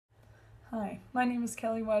Hi, my name is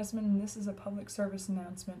Kelly Wiseman, and this is a public service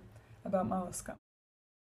announcement about molluscum.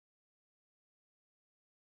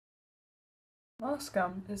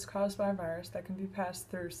 Molluscum is caused by a virus that can be passed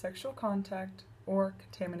through sexual contact or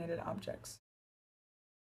contaminated objects.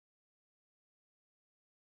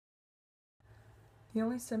 The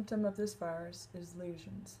only symptom of this virus is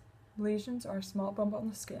lesions. Lesions are a small bump on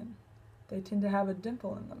the skin. They tend to have a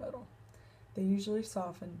dimple in the middle. They usually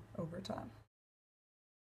soften over time.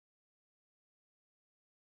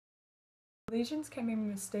 Lesions can be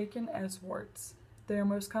mistaken as warts. They are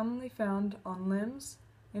most commonly found on limbs,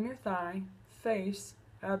 inner thigh, face,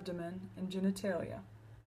 abdomen, and genitalia.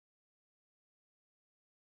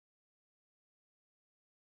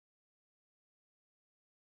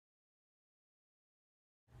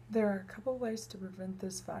 There are a couple ways to prevent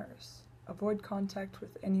this virus. Avoid contact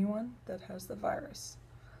with anyone that has the virus.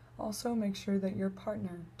 Also, make sure that your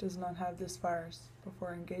partner does not have this virus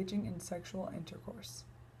before engaging in sexual intercourse.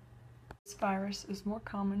 This virus is more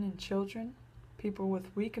common in children, people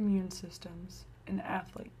with weak immune systems, and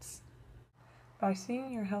athletes. By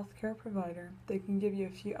seeing your healthcare provider, they can give you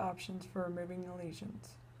a few options for removing the lesions.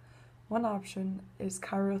 One option is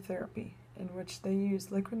cryotherapy, in which they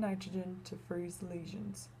use liquid nitrogen to freeze the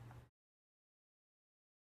lesions.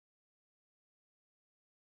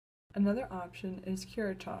 Another option is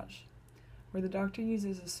curettage, where the doctor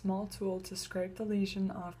uses a small tool to scrape the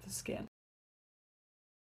lesion off the skin.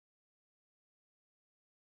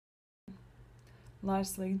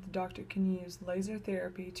 Lastly, the doctor can use laser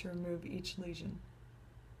therapy to remove each lesion.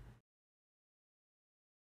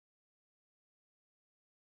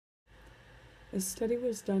 A study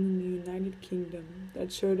was done in the United Kingdom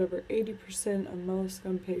that showed over 80% of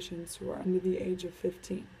molluscum patients were under the age of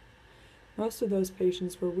 15. Most of those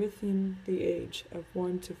patients were within the age of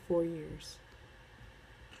 1 to 4 years.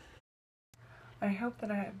 I hope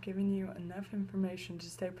that I have given you enough information to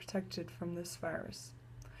stay protected from this virus.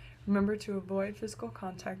 Remember to avoid physical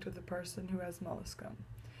contact with a person who has molluscum.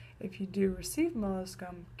 If you do receive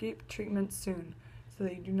molluscum, get treatment soon so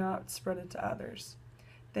that you do not spread it to others.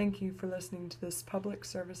 Thank you for listening to this public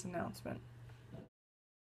service announcement.